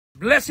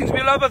Blessings,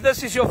 beloved.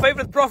 This is your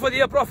favorite prophet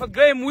here, Prophet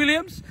Graeme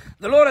Williams.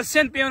 The Lord has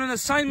sent me on an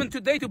assignment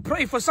today to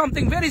pray for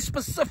something very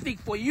specific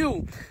for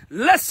you.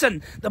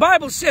 Listen, the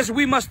Bible says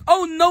we must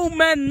owe no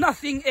man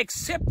nothing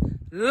except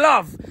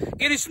love.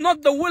 It is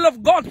not the will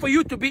of God for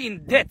you to be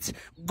in debt.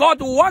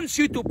 God wants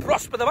you to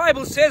prosper. The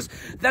Bible says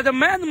that a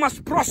man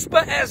must prosper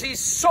as his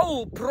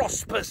soul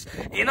prospers.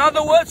 In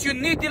other words, you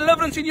need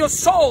deliverance in your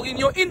soul, in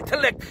your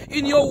intellect,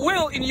 in your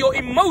will, in your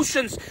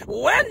emotions.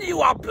 When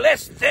you are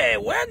blessed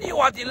there, when you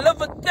are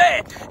delivered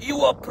there, you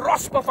will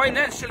prosper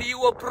financially, you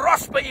will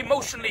prosper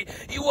emotionally,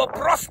 you will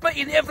prosper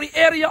in every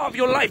area of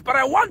your life. But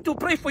I want to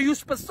pray for you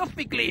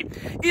specifically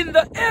in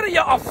the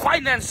area of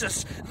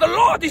finances. The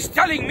Lord is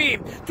telling me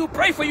to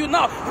pray for you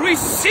now.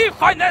 Receive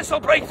financial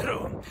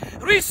breakthrough.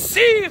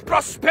 Receive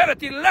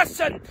prosperity.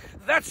 Listen,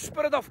 that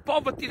spirit of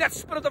poverty, that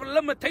spirit of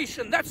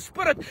limitation, that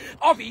spirit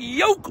of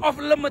yoke of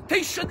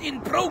limitation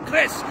in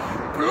progress,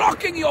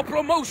 blocking your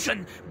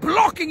promotion,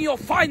 blocking your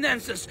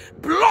finances,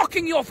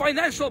 blocking your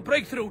financial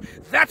breakthrough,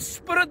 that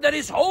spirit that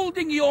is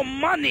holding your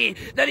money,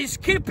 that is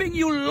keeping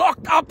you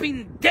locked up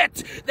in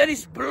debt, that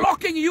is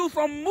blocking you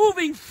from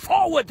moving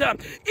forward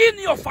in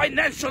your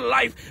financial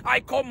life, I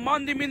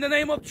command him in the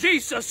name of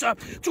Jesus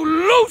to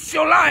lose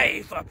your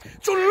life,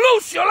 to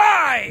lose your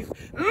life,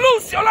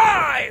 lose your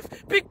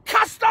life, be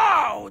cast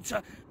out,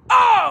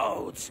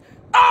 out,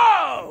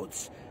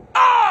 out,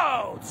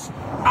 out,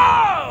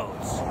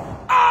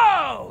 out,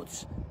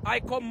 out. I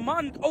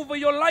command over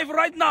your life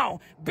right now,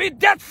 be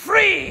debt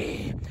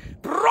free,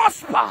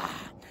 prosper,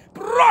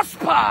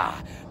 prosper,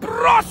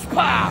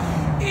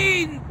 prosper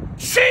in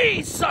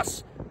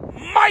Jesus'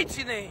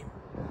 mighty name.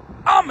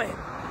 Amen,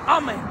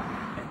 amen,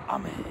 and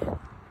amen.